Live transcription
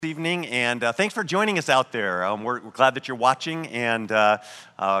evening, and thanks for joining us out there. We're glad that you're watching, and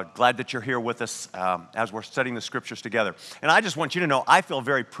glad that you're here with us as we're studying the Scriptures together. And I just want you to know I feel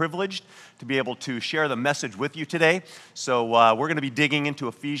very privileged to be able to share the message with you today. So we're going to be digging into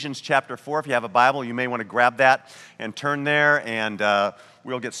Ephesians chapter 4. If you have a Bible, you may want to grab that and turn there, and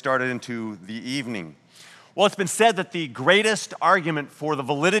we'll get started into the evening. Well, it's been said that the greatest argument for the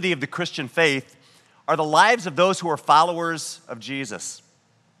validity of the Christian faith are the lives of those who are followers of Jesus.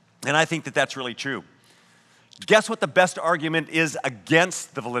 And I think that that's really true. Guess what the best argument is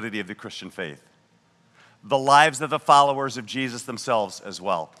against the validity of the Christian faith? The lives of the followers of Jesus themselves as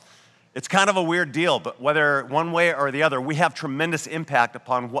well. It's kind of a weird deal, but whether one way or the other, we have tremendous impact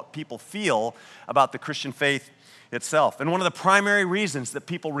upon what people feel about the Christian faith itself. And one of the primary reasons that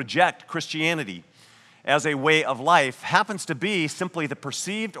people reject Christianity as a way of life happens to be simply the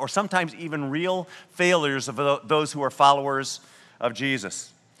perceived or sometimes even real failures of those who are followers of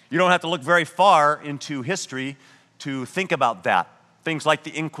Jesus. You don't have to look very far into history to think about that. Things like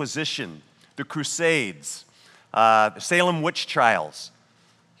the Inquisition, the Crusades, the Salem witch trials.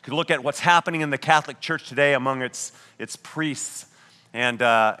 You could look at what's happening in the Catholic Church today among its priests, and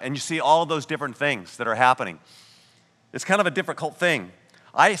you see all of those different things that are happening. It's kind of a difficult thing.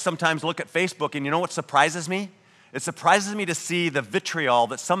 I sometimes look at Facebook, and you know what surprises me? It surprises me to see the vitriol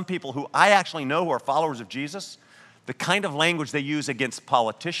that some people who I actually know who are followers of Jesus, the kind of language they use against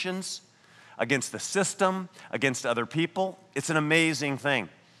politicians, against the system, against other people. It's an amazing thing.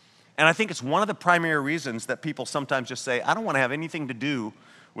 And I think it's one of the primary reasons that people sometimes just say, I don't want to have anything to do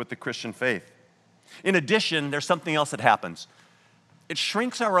with the Christian faith. In addition, there's something else that happens. It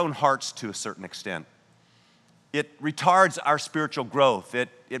shrinks our own hearts to a certain extent. It retards our spiritual growth.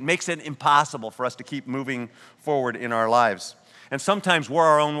 It makes it impossible for us to keep moving forward in our lives. And sometimes we're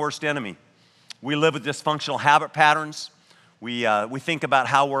our own worst enemy. We live with dysfunctional habit patterns. We think about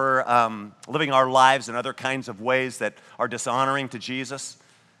how we're living our lives in other kinds of ways that are dishonoring to Jesus.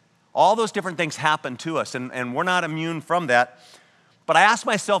 All those different things happen to us, and we're not immune from that. But I ask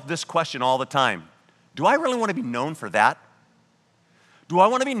myself this question all the time. Do I really want to be known for that? Do I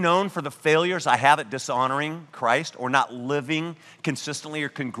want to be known for the failures I have at dishonoring Christ or not living consistently or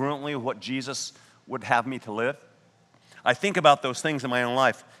congruently with what Jesus would have me to live? I think about those things in my own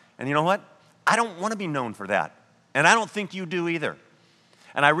life, and you know what? I don't want to be known for that, and I don't think you do either.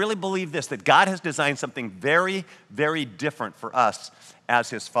 And I really believe this, that God has designed something very, very different for us as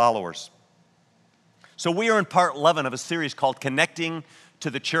His followers. So we are in part 11 of a series called Connecting to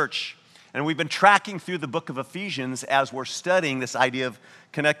the Church. And we've been tracking through the book of Ephesians as we're studying this idea of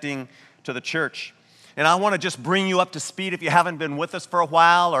connecting to the church. And I want to just bring you up to speed if you haven't been with us for a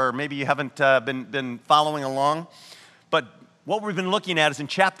while, or maybe you haven't been following along. But what we've been looking at is in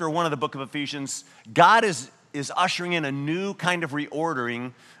chapter 1 of the book of Ephesians, God is ushering in a new kind of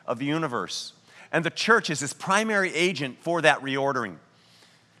reordering of the universe. And the church is His primary agent for that reordering.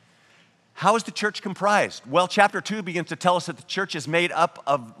 How is the church comprised? Well, chapter 2 begins to tell us that the church is made up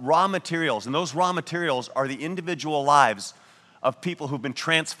of raw materials, and those raw materials are the individual lives of people who've been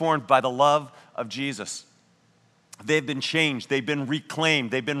transformed by the love of Jesus. They've been changed, they've been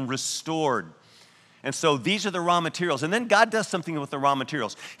reclaimed, they've been restored. And so these are the raw materials. And then God does something with the raw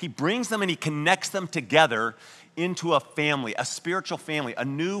materials. He brings them and He connects them together into a family, a spiritual family, a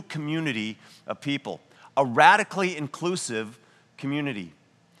new community of people, a radically inclusive community.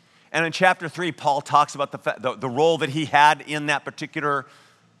 And in chapter 3, Paul talks about the role that he had in that particular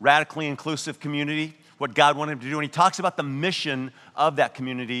radically inclusive community, what God wanted him to do, and he talks about the mission of that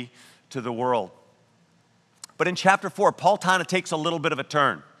community to the world. But in chapter 4, Paul kind of takes a little bit of a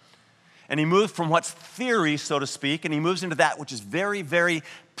turn, and he moves from what's theory, so to speak, and he moves into that which is very, very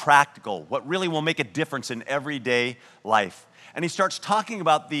practical, what really will make a difference in everyday life. And he starts talking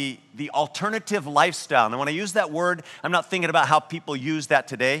about the alternative lifestyle. And when I use that word, I'm not thinking about how people use that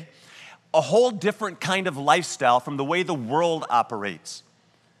today. A whole different kind of lifestyle from the way the world operates.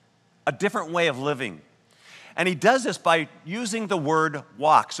 A different way of living. And he does this by using the word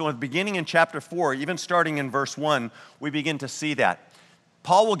walk. So in the beginning in chapter 4, even starting in verse 1, we begin to see that.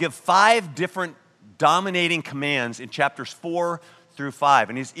 Paul will give 5 different dominating commands in chapters 4 through 5.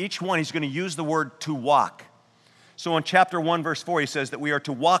 And each one he's going to use the word to walk. So in chapter 1, verse 4, he says that we are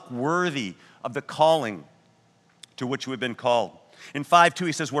to walk worthy of the calling to which we've been called. In 5:2,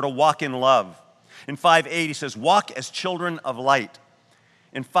 he says we're to walk in love. In 5:8, he says walk as children of light.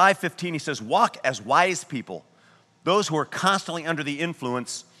 In 5:15, he says walk as wise people, those who are constantly under the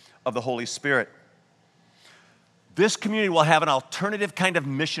influence of the Holy Spirit. This community will have an alternative kind of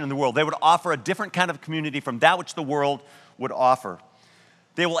mission in the world. They would offer a different kind of community from that which the world would offer.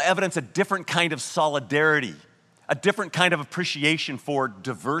 They will evidence a different kind of solidarity, a different kind of appreciation for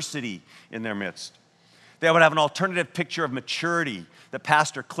diversity in their midst. They would have an alternative picture of maturity that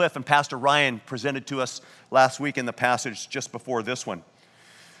Pastor Cliff and Pastor Ryan presented to us last week in the passage just before this one.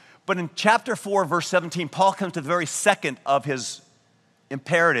 But in chapter 4, verse 17, Paul comes to the very second of his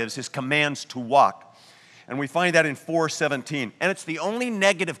imperatives, his commands to walk. And we find that in 4:17. And it's the only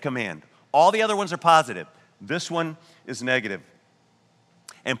negative command. All the other ones are positive. This one is negative.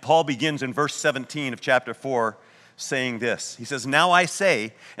 And Paul begins in verse 17 of chapter 4 saying this. He says, "Now I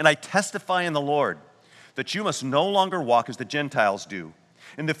say, and I testify in the Lord, that you must no longer walk as the Gentiles do,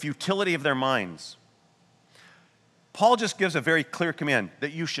 in the futility of their minds." Paul just gives a very clear command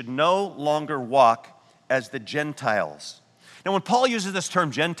that you should no longer walk as the Gentiles. Now, when Paul uses this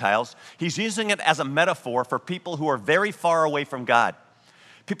term Gentiles, he's using it as a metaphor for people who are very far away from God,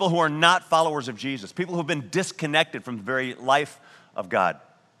 people who are not followers of Jesus, people who have been disconnected from the very life of God.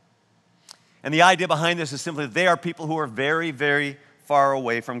 And the idea behind this is simply that they are people who are very, very far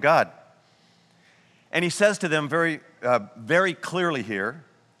away from God. And he says to them very clearly here,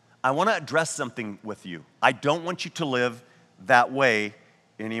 I want to address something with you. I don't want you to live that way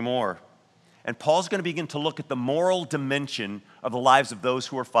anymore. And Paul's going to begin to look at the moral dimension of the lives of those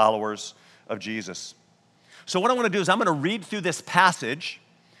who are followers of Jesus. So what I want to do is I'm going to read through this passage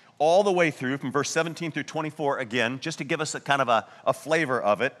all the way through from verse 17 through 24 again, just to give us a kind of a flavor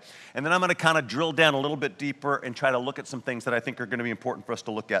of it. And then I'm going to kind of drill down a little bit deeper and try to look at some things that I think are going to be important for us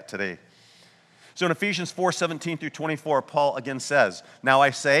to look at today. So in Ephesians 4:17 through 24, Paul again says, "Now I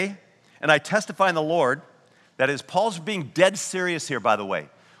say, and I testify in the Lord," that is, Paul's being dead serious here, by the way.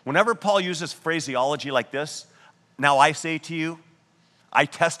 Whenever Paul uses phraseology like this, "Now I say to you, I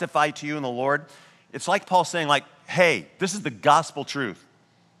testify to you in the Lord," it's like Paul saying like, hey, this is the gospel truth.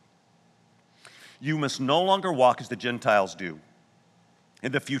 "You must no longer walk as the Gentiles do,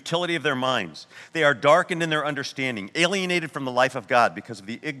 in the futility of their minds. They are darkened in their understanding, alienated from the life of God because of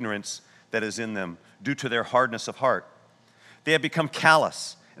the ignorance that is in them, due to their hardness of heart. They have become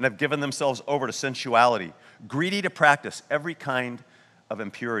callous and have given themselves over to sensuality, greedy to practice every kind of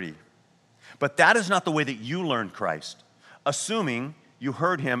impurity. But that is not the way that you learned Christ, assuming you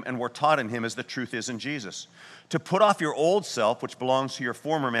heard him and were taught in him as the truth is in Jesus, to put off your old self, which belongs to your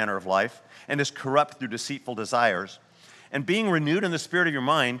former manner of life and is corrupt through deceitful desires, and being renewed in the spirit of your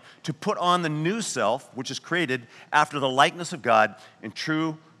mind, to put on the new self, which is created after the likeness of God in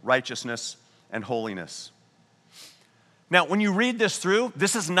true righteousness and holiness." Now, when you read this through,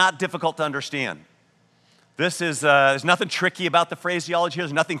 this is not difficult to understand. There's nothing tricky about the phraseology here.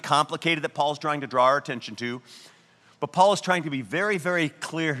 There's nothing complicated that Paul's trying to draw our attention to. But Paul is trying to be very, very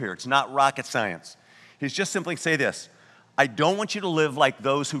clear here. It's not rocket science. He's just simply saying this: I don't want you to live like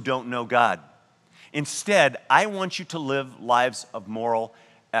those who don't know God. Instead, I want you to live lives of moral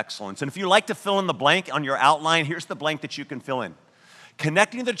excellence. And if you like to fill in the blank on your outline, here's the blank that you can fill in.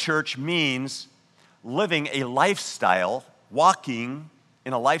 Connecting to the church means living a lifestyle, walking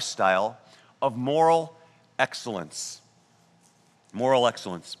in a lifestyle of moral excellence. Moral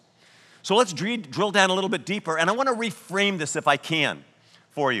excellence. So let's drill down a little bit deeper, and I want to reframe this if I can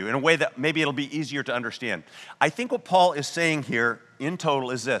for you in a way that maybe it'll be easier to understand. I think what Paul is saying here in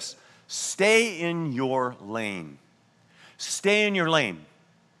total is this: stay in your lane. Stay in your lane.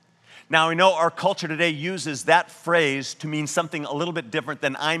 Now, I know our culture today uses that phrase to mean something a little bit different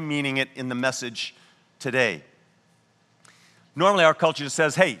than I'm meaning it in the message today. Normally, our culture just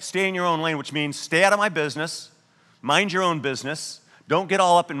says, hey, stay in your own lane, which means stay out of my business, mind your own business, don't get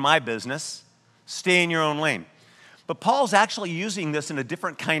all up in my business, stay in your own lane. But Paul's actually using this in a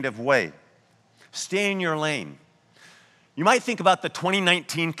different kind of way. Stay in your lane. You might think about the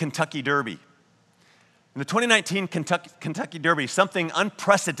 2019 Kentucky Derby. In the 2019 Kentucky Derby, something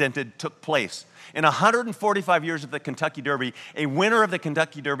unprecedented took place. In 145 years of the Kentucky Derby, a winner of the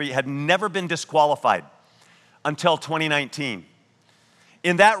Kentucky Derby had never been disqualified until 2019.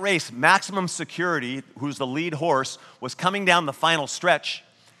 In that race, Maximum Security, who's the lead horse, was coming down the final stretch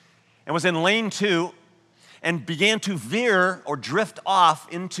and was in lane 2 and began to veer or drift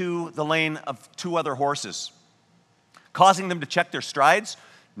off into the lane of 2 other horses, causing them to check their strides,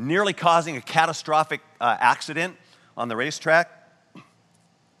 nearly causing a catastrophic accident on the racetrack.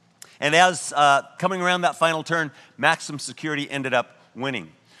 And as coming around that final turn, Maximum Security ended up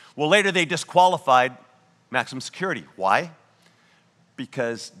winning. Well, later they disqualified Maximum Security. Why?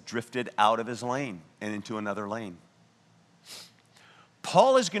 Because drifted out of his lane and into another lane.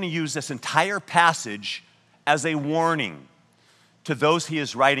 Paul is going to use this entire passage as a warning to those he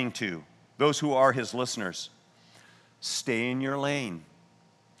is writing to, those who are his listeners. Stay in your lane.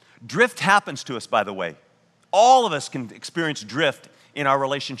 Drift happens to us, by the way. All of us can experience drift in our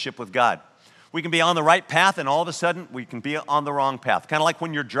relationship with God. We can be on the right path, and all of a sudden, we can be on the wrong path. Kind of like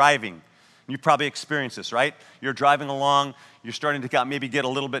when you're driving. You've probably experienced this, right? You're driving along, you're starting to maybe get a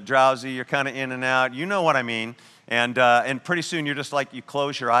little bit drowsy, you're kind of in and out. You know what I mean. And pretty soon, you're just like, you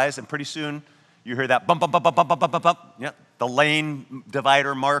close your eyes, and pretty soon, you hear that bump, bump, bump, bump, bump, bump, bump, bump. Yeah, the lane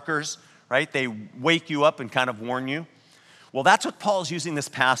divider markers, right? They wake you up and kind of warn you. Well, that's what Paul's using this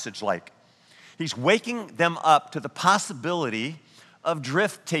passage like. He's waking them up to the possibility of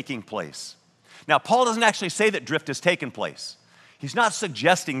drift taking place. Now, Paul doesn't actually say that drift has taken place. He's not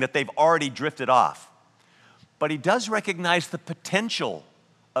suggesting that they've already drifted off. But he does recognize the potential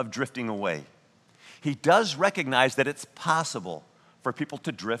of drifting away. He does recognize that it's possible for people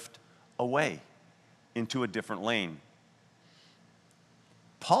to drift away into a different lane.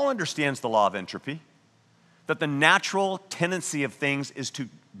 Paul understands the law of entropy, that the natural tendency of things is to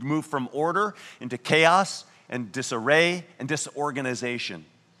move from order into chaos and disarray and disorganization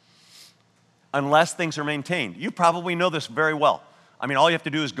unless things are maintained. You probably know this very well. I mean, all you have to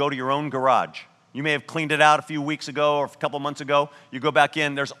do is go to your own garage. You may have cleaned it out a few weeks ago or a couple months ago. You go back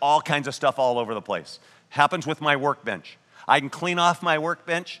in, there's all kinds of stuff all over the place. Happens with my workbench. I can clean off my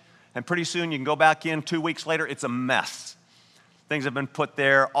workbench, and pretty soon you can go back in 2 weeks later, it's a mess. Things have been put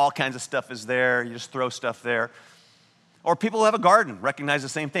there, all kinds of stuff is there, you just throw stuff there. Or people who have a garden recognize the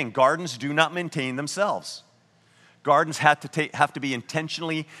same thing. Gardens do not maintain themselves. Gardens have to be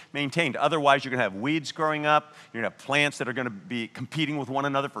intentionally maintained. Otherwise, you're going to have weeds growing up. You're going to have plants that are going to be competing with one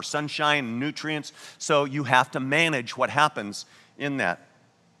another for sunshine and nutrients. So you have to manage what happens in that.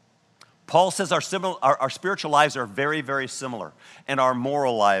 Paul says our spiritual lives are very, very similar, and our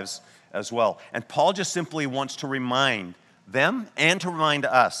moral lives as well. And Paul just simply wants to remind them and to remind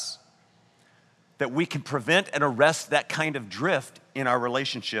us that we can prevent and arrest that kind of drift in our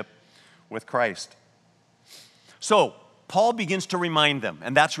relationship with Christ. So, Paul begins to remind them,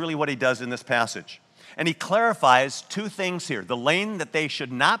 and that's really what he does in this passage. And he clarifies two things here, the lane that they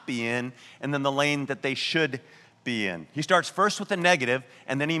should not be in, and then the lane that they should be in. He starts first with the negative,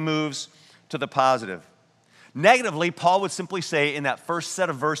 and then he moves to the positive. Negatively, Paul would simply say in that first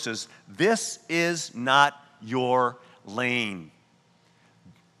set of verses, this is not your lane.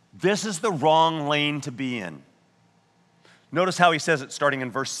 This is the wrong lane to be in. Notice how he says it starting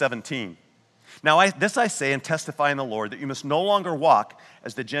in verse 17. Now, this I say and testify in the Lord, that you must no longer walk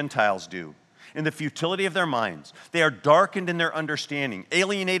as the Gentiles do, in the futility of their minds. They are darkened in their understanding,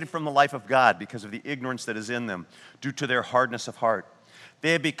 alienated from the life of God because of the ignorance that is in them, due to their hardness of heart.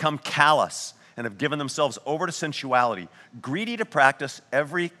 They have become callous and have given themselves over to sensuality, greedy to practice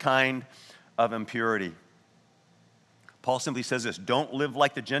every kind of impurity. Paul simply says this, don't live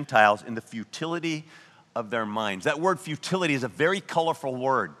like the Gentiles in the futility of their minds. That word futility is a very colorful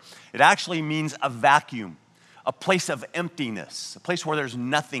word. It actually means a vacuum, a place of emptiness, a place where there's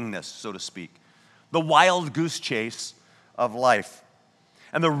nothingness, so to speak. The wild goose chase of life.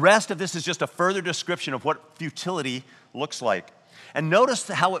 And the rest of this is just a further description of what futility looks like. And notice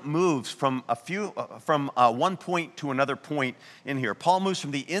how it moves from one point to another point in here. Paul moves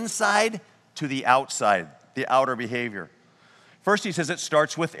from the inside to the outside, the outer behavior. First, he says it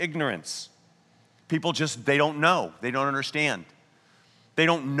starts with ignorance. People they don't know. They don't understand. They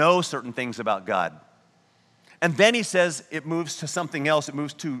don't know certain things about God. And then he says it moves to something else. It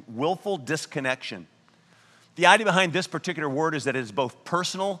moves to willful disconnection. The idea behind this particular word is that it is both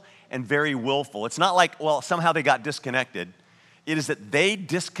personal and very willful. It's not like, well, somehow they got disconnected. It is that they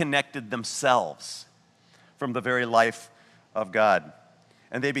disconnected themselves from the very life of God.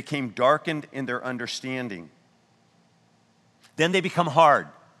 And they became darkened in their understanding. Then they become hard.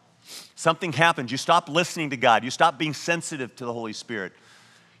 Something happens. You stop listening to God. You stop being sensitive to the Holy Spirit.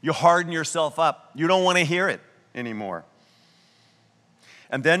 You harden yourself up. You don't want to hear it anymore.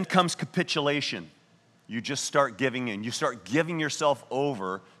 And then comes capitulation. You just start giving in. You start giving yourself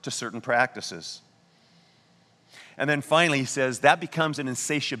over to certain practices. And then finally, he says, that becomes an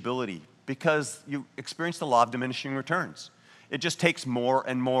insatiability because you experience the law of diminishing returns. It just takes more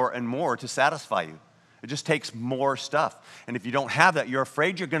and more and more to satisfy you. It just takes more stuff. And if you don't have that, you're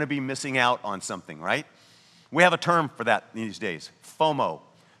afraid you're going to be missing out on something, right? We have a term for that these days, FOMO,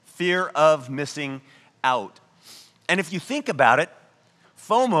 fear of missing out. And if you think about it,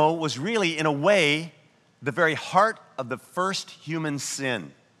 FOMO was really, in a way, the very heart of the first human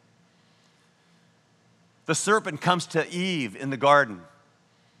sin. The serpent comes to Eve in the garden,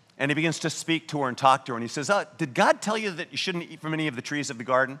 and he begins to speak to her and talk to her. And he says, did God tell you that you shouldn't eat from any of the trees of the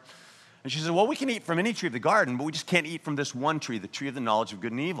garden? And she says, well, we can eat from any tree of the garden, but we just can't eat from this one tree, the tree of the knowledge of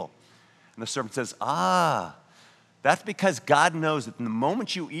good and evil. And the serpent says, that's because God knows that in the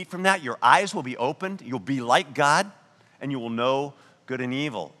moment you eat from that, your eyes will be opened, you'll be like God, and you will know good and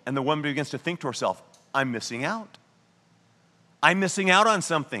evil. And the woman begins to think to herself, I'm missing out. I'm missing out on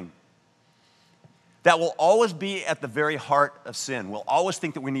something. That will always be at the very heart of sin. We'll always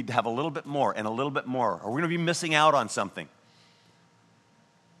think that we need to have a little bit more and a little bit more, or we're going to be missing out on something.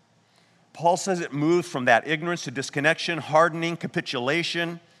 Paul says it moves from that ignorance to disconnection, hardening,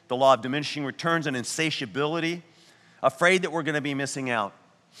 capitulation, the law of diminishing returns, and insatiability, afraid that we're going to be missing out.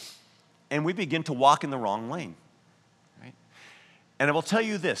 And we begin to walk in the wrong lane. Right? And I will tell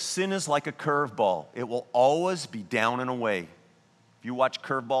you this, sin is like a curveball. It will always be down and away. If you watch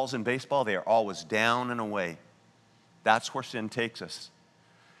curveballs in baseball, they are always down and away. That's where sin takes us.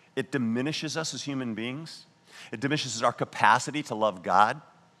 It diminishes us as human beings. It diminishes our capacity to love God.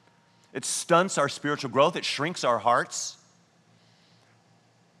 It stunts our spiritual growth. It shrinks our hearts.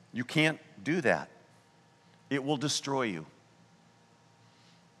 You can't do that. It will destroy you.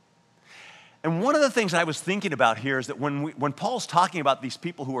 And one of the things I was thinking about here is that when Paul's talking about these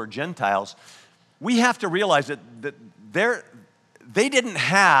people who are Gentiles, we have to realize that they didn't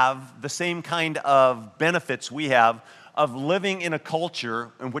have the same kind of benefits we have of living in a culture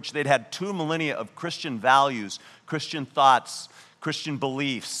in which they'd had 2 millennia of Christian values, Christian thoughts, Christian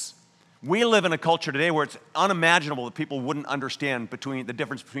beliefs. We live in a culture today where it's unimaginable that people wouldn't understand the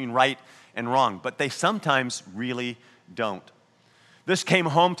difference between right and wrong, but they sometimes really don't. This came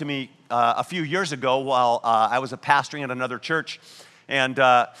home to me a few years ago while I was pastoring at another church. And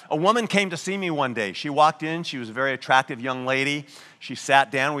a woman came to see me one day. She walked in. She was a very attractive young lady. She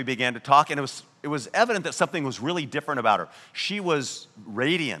sat down. We began to talk. And it was evident that something was really different about her. She was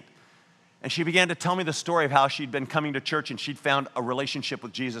radiant. And she began to tell me the story of how she'd been coming to church and she'd found a relationship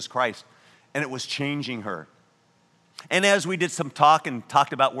with Jesus Christ. And it was changing her. And as we did some talk and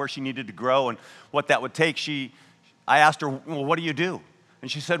talked about where she needed to grow and what that would take, I asked her, well, what do you do?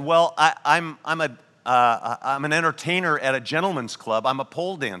 And she said, well, I'm an entertainer at a gentleman's club. I'm a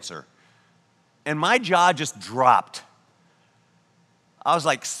pole dancer. And my jaw just dropped. I was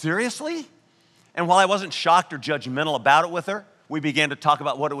like, seriously? And while I wasn't shocked or judgmental about it with her, we began to talk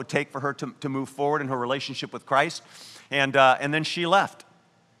about what it would take for her to move forward in her relationship with Christ. And then she left.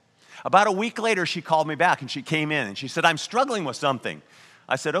 About a week later, she called me back and she came in and she said, I'm struggling with something.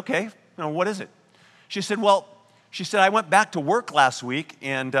 I said, okay, what is it? She said, I went back to work last week,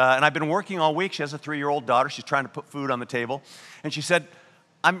 and I've been working all week. She has a 3-year-old daughter. She's trying to put food on the table. And she said,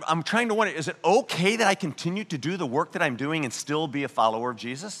 I'm trying to wonder, is it okay that I continue to do the work that I'm doing and still be a follower of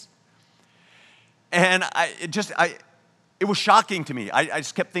Jesus? And it was shocking to me. I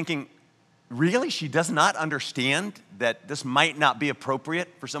just kept thinking, really? She does not understand that this might not be appropriate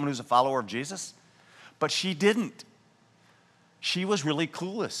for someone who's a follower of Jesus? But she didn't. She was really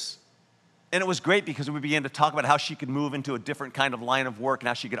clueless. And it was great because we began to talk about how she could move into a different kind of line of work and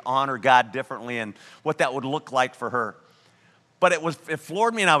how she could honor God differently and what that would look like for her. But it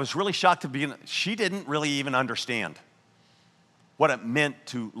floored me, and I was really shocked to begin. She didn't really even understand what it meant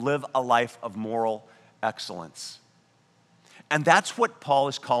to live a life of moral excellence. And that's what Paul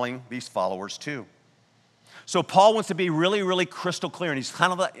is calling these followers to. So Paul wants to be really, really crystal clear, and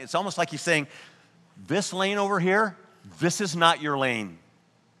it's almost like he's saying, this lane over here, this is not your lane.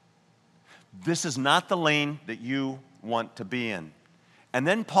 This is not the lane that you want to be in. And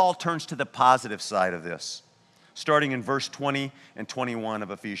then Paul turns to the positive side of this, starting in verse 20 and 21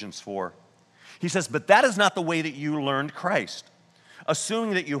 of Ephesians 4. He says, but that is not the way that you learned Christ,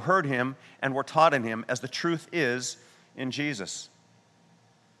 assuming that you heard him and were taught in him, as the truth is in Jesus.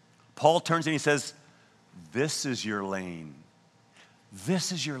 Paul turns and he says, this is your lane.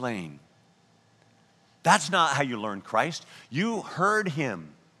 This is your lane. That's not how you learned Christ. You heard him.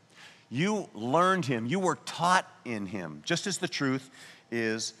 You learned him. You were taught in him, just as the truth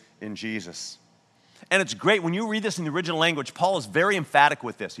is in Jesus. And it's great. When you read this in the original language, Paul is very emphatic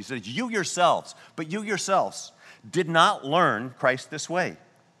with this. He says, you yourselves did not learn Christ this way.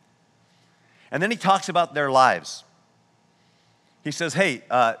 And then he talks about their lives. He says, hey,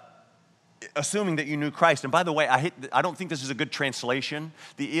 assuming that you knew Christ. And by the way, I don't think this is a good translation.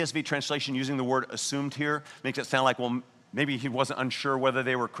 The ESV translation using the word assumed here makes it sound like, well, maybe he wasn't unsure whether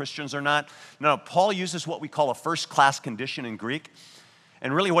they were Christians or not. No, Paul uses what we call a first-class condition in Greek.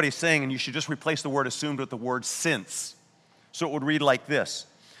 And really what he's saying, and you should just replace the word assumed with the word since. So it would read like this.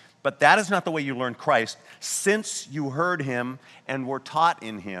 But that is not the way you learned Christ, since you heard him and were taught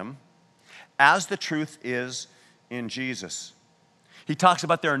in him, as the truth is in Jesus. He talks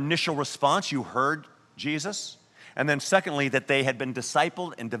about their initial response. You heard Jesus. And then secondly, that they had been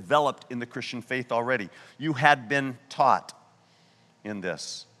discipled and developed in the Christian faith already. You had been taught in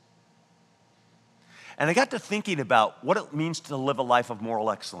this. And I got to thinking about what it means to live a life of moral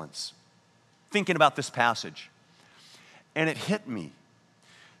excellence. Thinking about this passage. And it hit me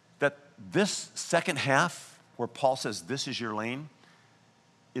that this second half, where Paul says, this is your lane,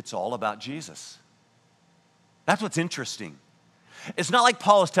 it's all about Jesus. That's what's interesting. It's not like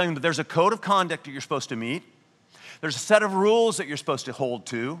Paul is telling you that there's a code of conduct that you're supposed to meet. There's a set of rules that you're supposed to hold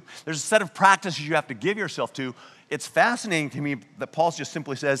to. There's a set of practices you have to give yourself to. It's fascinating to me that Paul just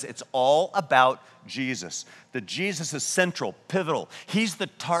simply says it's all about Jesus. That Jesus is central, pivotal. He's the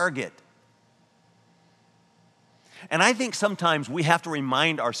target. And I think sometimes we have to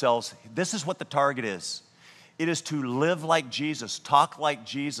remind ourselves, this is what the target is. It is to live like Jesus, talk like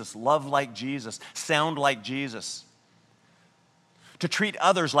Jesus, love like Jesus, sound like Jesus. To treat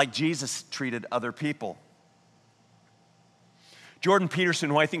others like Jesus treated other people. Jordan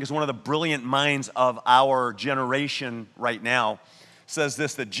Peterson, who I think is one of the brilliant minds of our generation right now, says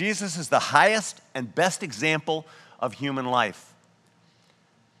this, that Jesus is the highest and best example of human life.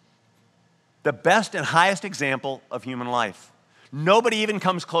 The best and highest example of human life. Nobody even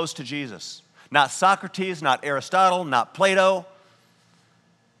comes close to Jesus. Not Socrates, not Aristotle, not Plato,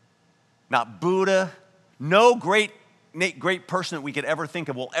 not Buddha. No great person that we could ever think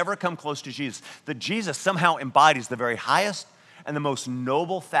of will ever come close to Jesus. That Jesus somehow embodies the very highest and the most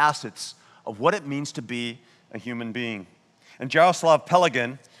noble facets of what it means to be a human being. And Jaroslav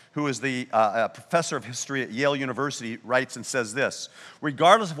Pelikan, who is the professor of history at Yale University, writes and says this,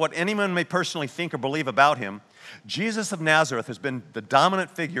 regardless of what anyone may personally think or believe about him, Jesus of Nazareth has been the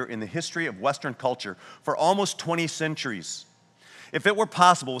dominant figure in the history of Western culture for almost 20 centuries. If it were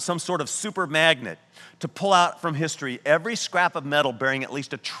possible with some sort of super magnet to pull out from history every scrap of metal bearing at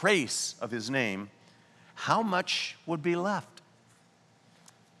least a trace of his name, how much would be left?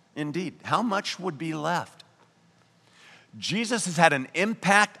 Indeed, how much would be left? Jesus has had an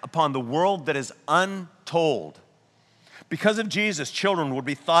impact upon the world that is untold. Because of Jesus, children would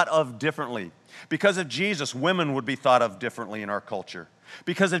be thought of differently. Because of Jesus, women would be thought of differently in our culture.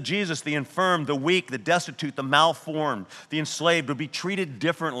 Because of Jesus, the infirm, the weak, the destitute, the malformed, the enslaved would be treated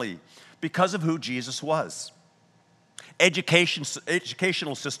differently because of who Jesus was.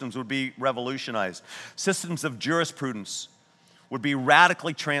 Educational systems would be revolutionized. Systems of jurisprudence would be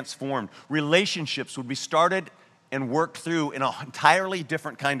radically transformed. Relationships would be started and worked through in an entirely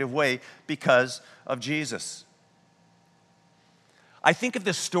different kind of way because of Jesus. I think of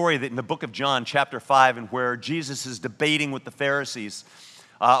this story that in the book of John, chapter 5, and where Jesus is debating with the Pharisees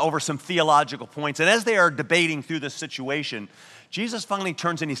over some theological points. And as they are debating through this situation, Jesus finally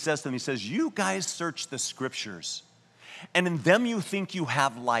turns and he says to them, he says, you guys search the scriptures, and in them you think you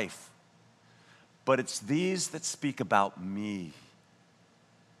have life. But it's these that speak about me.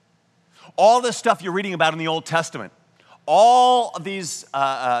 All this stuff you're reading about in the Old Testament, all of these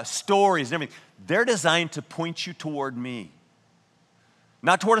stories and everything, they're designed to point you toward me.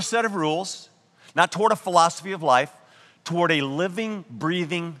 Not toward a set of rules, not toward a philosophy of life, toward a living,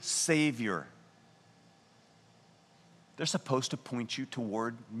 breathing Savior. They're supposed to point you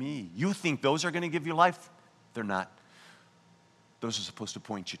toward me. You think those are going to give you life? They're not. Those are supposed to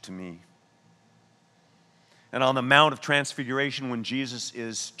point you to me. And on the Mount of Transfiguration, when Jesus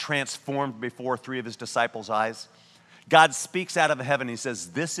is transformed before three of his disciples' eyes, God speaks out of heaven. He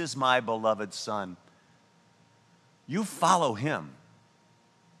says, this is my beloved Son. You follow him.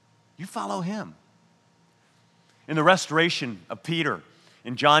 You follow him. In the restoration of Peter,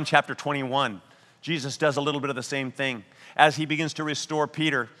 in John chapter 21, Jesus does a little bit of the same thing. As he begins to restore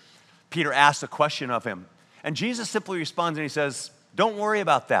Peter, Peter asks a question of him. And Jesus simply responds and he says, don't worry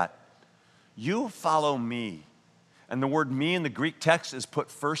about that. You follow me. And the word me in the Greek text is put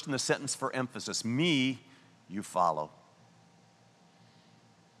first in the sentence for emphasis. Me, you follow.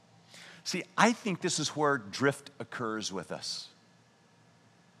 See, I think this is where drift occurs with us.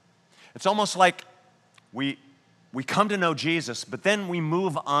 It's almost like we come to know Jesus, but then we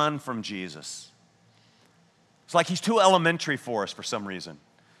move on from Jesus. It's like he's too elementary for us for some reason.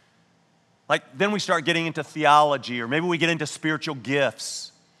 Like then we start getting into theology, or maybe we get into spiritual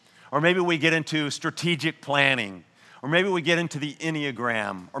gifts, or maybe we get into strategic planning, or maybe we get into the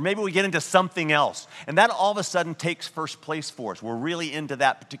Enneagram, or maybe we get into something else. And that all of a sudden takes first place for us. We're really into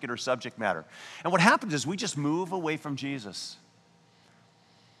that particular subject matter. And what happens is we just move away from Jesus.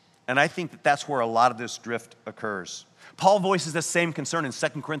 And I think that that's where a lot of this drift occurs. Paul voices this same concern in 2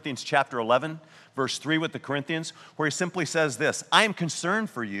 Corinthians chapter 11, verse 3 with the Corinthians, where he simply says this, I am concerned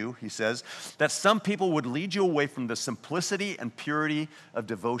for you, he says, that some people would lead you away from the simplicity and purity of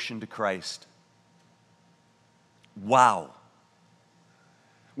devotion to Christ. Wow.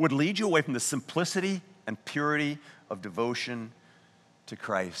 Would lead you away from the simplicity and purity of devotion to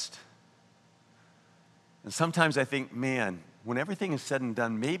Christ. And sometimes I think, man, when everything is said and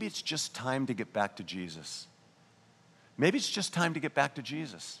done, maybe it's just time to get back to Jesus. maybe it's just time to get back to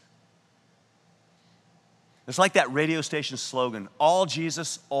Jesus. It's like that radio station slogan, all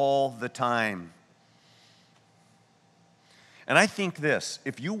Jesus, all the time. And I think this,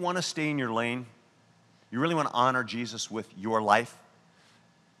 if you want to stay in your lane, you really want to honor Jesus with your life,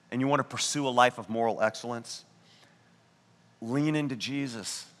 and you want to pursue a life of moral excellence, lean into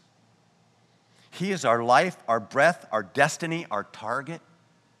Jesus. He is our life, our breath, our destiny, our target.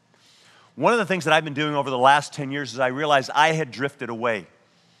 One of the things that I've been doing over the last 10 years is I realized I had drifted away.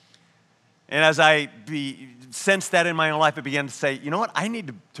 And as I sensed that in my own life, I began to say, you know what? I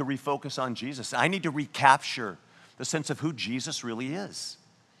need to refocus on Jesus. I need to recapture the sense of who Jesus really is.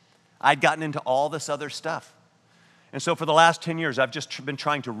 I'd gotten into all this other stuff. And so for the last 10 years, I've just been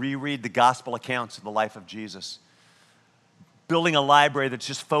trying to reread the gospel accounts of the life of Jesus, building a library that's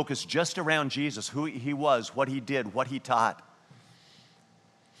just focused just around Jesus, who he was, what he did, what he taught.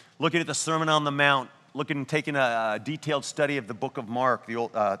 Looking at the Sermon on the Mount, taking a detailed study of the book of Mark, the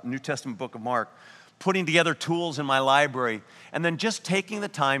Old, New Testament book of Mark, putting together tools in my library, and then just taking the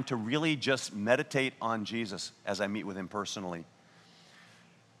time to really just meditate on Jesus as I meet with him personally.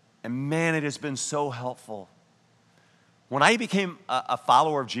 And man, it has been so helpful. When I became a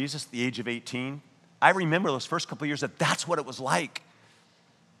follower of Jesus at the age of 18, I remember those first couple of years that's what it was like.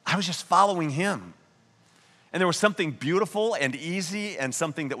 I was just following him. And there was something beautiful and easy and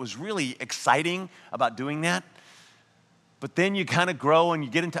something that was really exciting about doing that. But then you kind of grow and you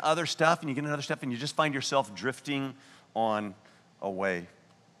get into other stuff and you just find yourself drifting on away.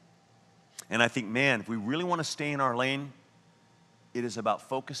 And I think, man, if we really want to stay in our lane, it is about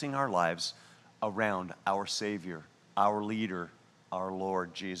focusing our lives around our Savior, our leader, our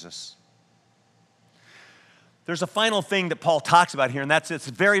Lord Jesus. There's a final thing that Paul talks about here, and that's it's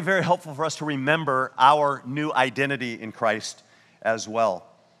very, very helpful for us to remember our new identity in Christ as well.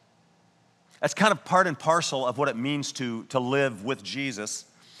 That's kind of part and parcel of what it means to live with Jesus.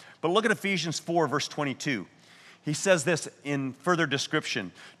 But look at Ephesians 4, verse 22. He says this in further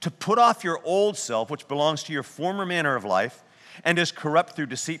description, to put off your old self, which belongs to your former manner of life, and is corrupt through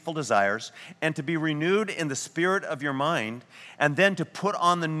deceitful desires, and to be renewed in the spirit of your mind, and then to put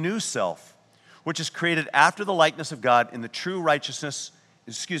on the new self, which is created after the likeness of God in true righteousness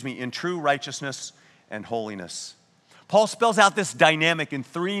and holiness. Paul spells out this dynamic in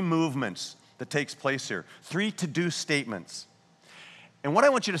three movements that takes place here, three to-do statements. And what I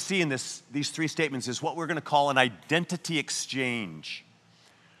want you to see in these three statements is what we're going to call an identity exchange.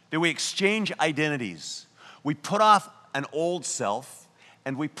 That we exchange identities. We put off an old self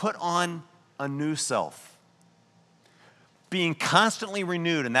and we put on a new self. Being constantly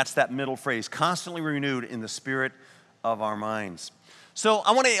renewed, and that's that middle phrase, constantly renewed in the spirit of our minds. So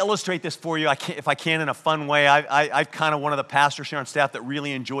I want to illustrate this for you, if I can, in a fun way. I'm kind of one of the pastors here on staff that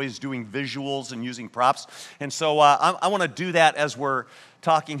really enjoys doing visuals and using props. And so I want to do that as we're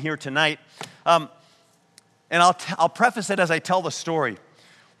talking here tonight. And I'll preface it as I tell the story.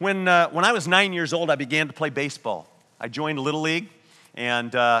 When I was 9 years old, I began to play baseball. I joined Little League,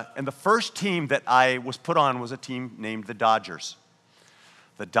 and the first team that I was put on was a team named the Dodgers.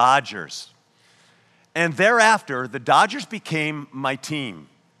 The Dodgers. And thereafter, the Dodgers became my team,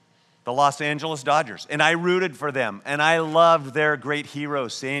 the Los Angeles Dodgers. And I rooted for them, and I loved their great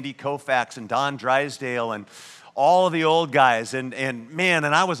heroes, Sandy Koufax and Don Drysdale and all of the old guys. And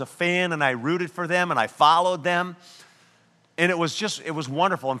I was a fan, and I rooted for them, and I followed them. And it was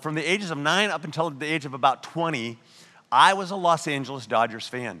wonderful. And from the ages of 9 up until the age of about 20, I was a Los Angeles Dodgers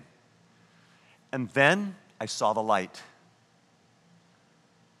fan. And then I saw the light.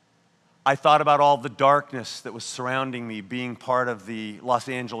 I thought about all the darkness that was surrounding me being part of the Los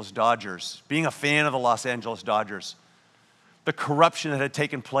Angeles Dodgers, being a fan of the Los Angeles Dodgers, the corruption that had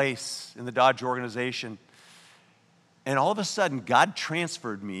taken place in the Dodger organization. And all of a sudden, God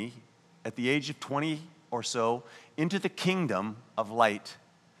transferred me at the age of 20 or so into the kingdom of light.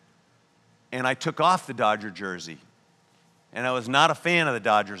 And I took off the Dodger jersey. And I was not a fan of the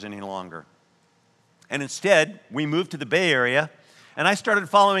Dodgers any longer. And instead, we moved to the Bay Area, and I started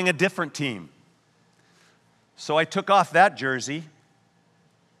following a different team. So I took off that jersey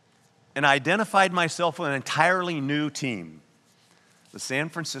and I identified myself with an entirely new team, the San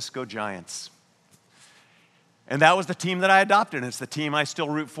Francisco Giants. And that was the team that I adopted, and it's the team I still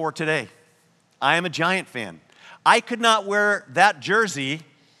root for today. I am a Giant fan. I could not wear that jersey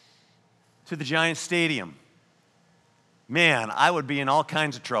to the Giant Stadium. Man, I would be in all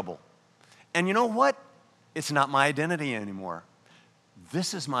kinds of trouble. And you know what? It's not my identity anymore.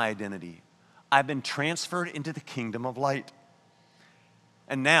 This is my identity. I've been transferred into the kingdom of light.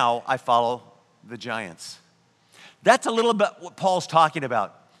 And now I follow the Giants. That's a little bit what Paul's talking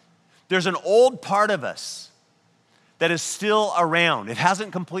about. There's an old part of us that is still around. It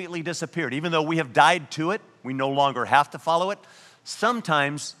hasn't completely disappeared. Even though we have died to it, we no longer have to follow it.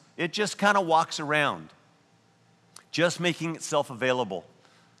 Sometimes it just kind of walks around, just making itself available.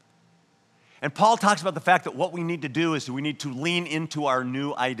 And Paul talks about the fact that what we need to do is we need to lean into our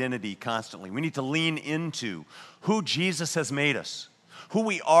new identity constantly. We need to lean into who Jesus has made us, who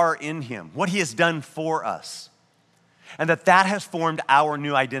we are in him, what he has done for us, and that has formed our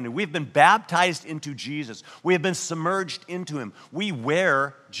new identity. We've been baptized into Jesus. We have been submerged into him. We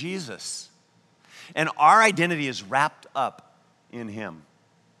wear Jesus. And our identity is wrapped up in him.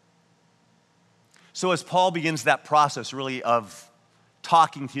 So as Paul begins that process really of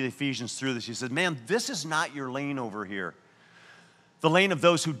talking to the Ephesians through this, he said, man, this is not your lane over here. The lane of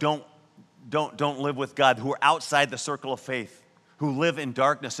those who don't live with God, who are outside the circle of faith, who live in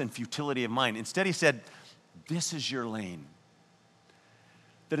darkness and futility of mind. Instead, he said, this is your lane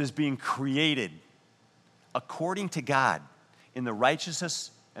that is being created according to God in the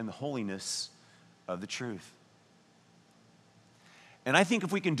righteousness and the holiness of the truth. And I think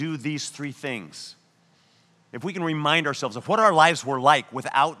if we can do these three things, if we can remind ourselves of what our lives were like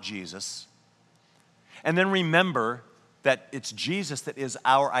without Jesus, and then remember that it's Jesus that is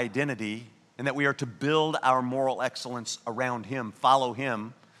our identity and that we are to build our moral excellence around him, follow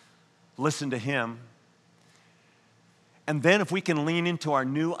him, listen to him, and then if we can lean into our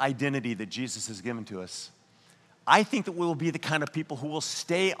new identity that Jesus has given to us, I think that we will be the kind of people who will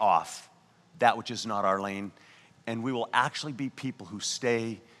stay off that which is not our lane, and we will actually be people who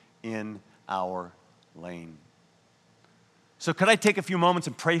stay in our lane. So could I take a few moments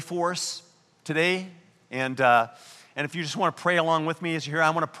and pray for us today? And if you just want to pray along with me as you're here,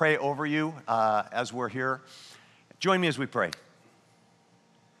 I want to pray over you as we're here. Join me as we pray.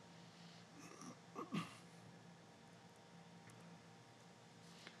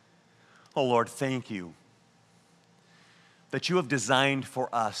 Oh Lord, thank you that you have designed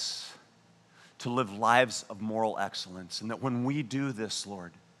for us to live lives of moral excellence, and that when we do this,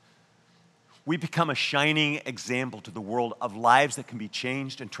 Lord, we become a shining example to the world of lives that can be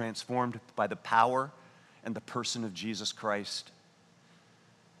changed and transformed by the power and the person of Jesus Christ.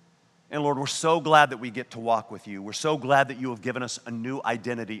 And Lord, we're so glad that we get to walk with you. We're so glad that you have given us a new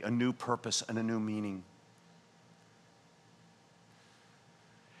identity, a new purpose, and a new meaning.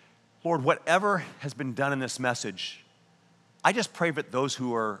 Lord, whatever has been done in this message, I just pray that those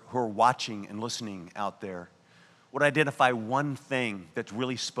who are watching and listening out there would identify one thing that's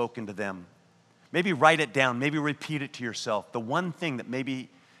really spoken to them. Maybe write it down, maybe repeat it to yourself. The one thing that maybe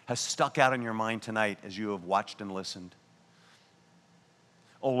has stuck out in your mind tonight as you have watched and listened.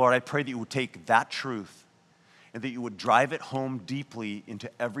 Oh Lord, I pray that you would take that truth and that you would drive it home deeply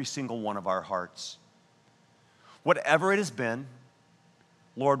into every single one of our hearts. Whatever it has been,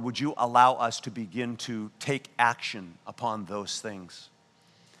 Lord, would you allow us to begin to take action upon those things?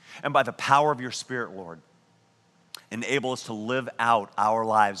 And by the power of your Spirit, Lord, enable us to live out our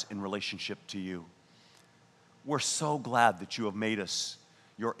lives in relationship to you. We're so glad that you have made us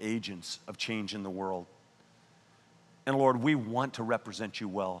your agents of change in the world. And Lord, we want to represent you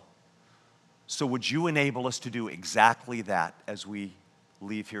well. So would you enable us to do exactly that as we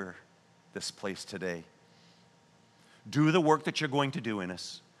leave here, this place today? Do the work that you're going to do in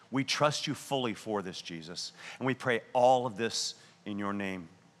us. We trust you fully for this, Jesus. And we pray all of this in your name.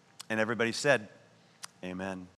 And everybody said, amen.